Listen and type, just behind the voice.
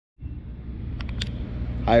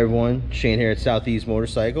Hi everyone, Shane here at Southeast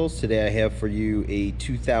Motorcycles. Today I have for you a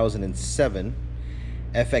 2007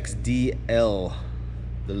 FXDL,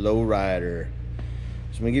 the lowrider. So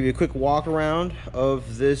I'm going to give you a quick walk around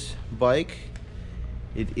of this bike.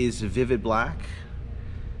 It is vivid black.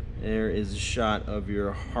 There is a shot of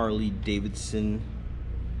your Harley-Davidson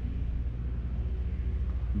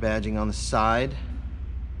badging on the side.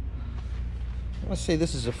 I want to say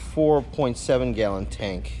this is a 4.7 gallon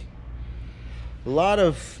tank. A lot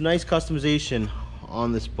of nice customization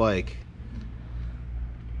on this bike.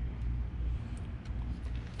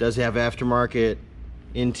 Does have aftermarket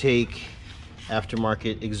intake,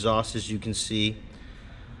 aftermarket exhaust, as you can see.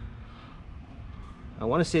 I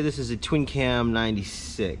want to say this is a twin cam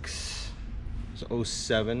 96. It's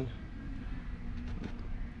 07.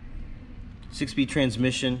 6-speed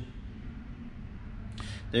transmission.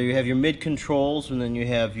 There you have your mid controls, and then you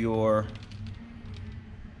have your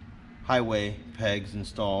highway pegs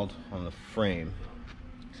installed on the frame.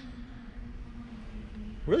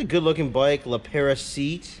 Really good looking bike. La Pera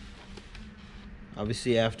seat,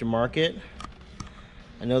 obviously aftermarket.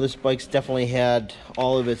 I know this bike's definitely had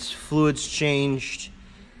all of its fluids changed,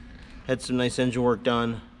 had some nice engine work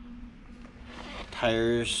done.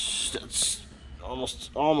 Tires, that's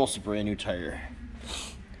almost a brand new tire.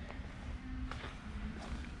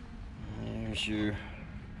 There's your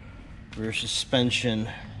rear suspension.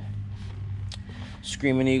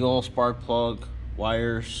 Screaming Eagle, spark plug,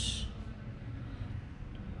 wires.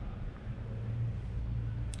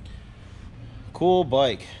 Cool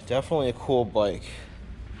bike, definitely a cool bike.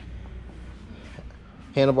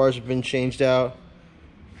 Handlebars have been changed out.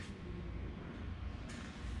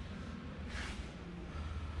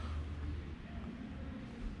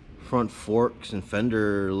 Front forks and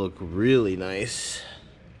fender look really nice.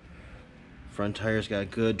 Front tires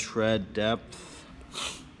got good tread depth.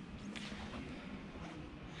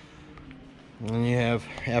 And you have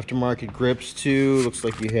aftermarket grips too. Looks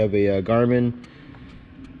like you have a Garmin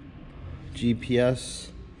GPS.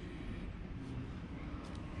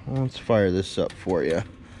 Let's fire this up for you.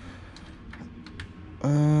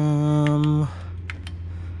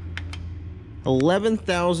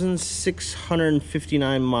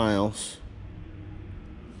 11,659 miles.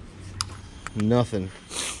 Nothing.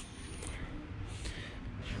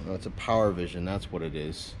 Oh, it's a Power Vision, that's what it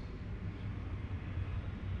is.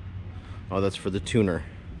 Oh, that's for the tuner.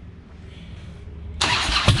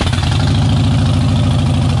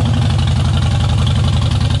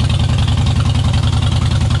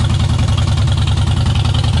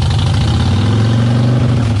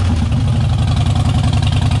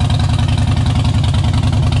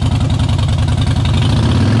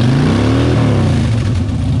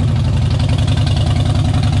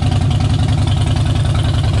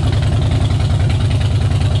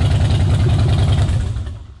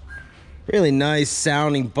 Really nice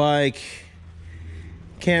sounding bike.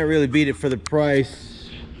 Can't really beat it for the price.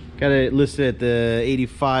 Got it listed at the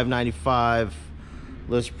 $85.95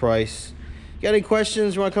 list price. Got any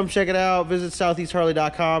questions? You want to come check it out? Visit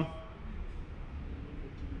southeastharley.com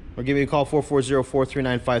or give me a call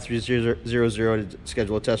 440-439-5300 to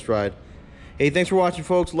schedule a test ride. Hey, thanks for watching,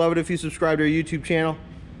 folks. Love it if you subscribe to our YouTube channel.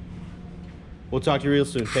 We'll talk to you real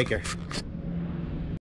soon. Take care.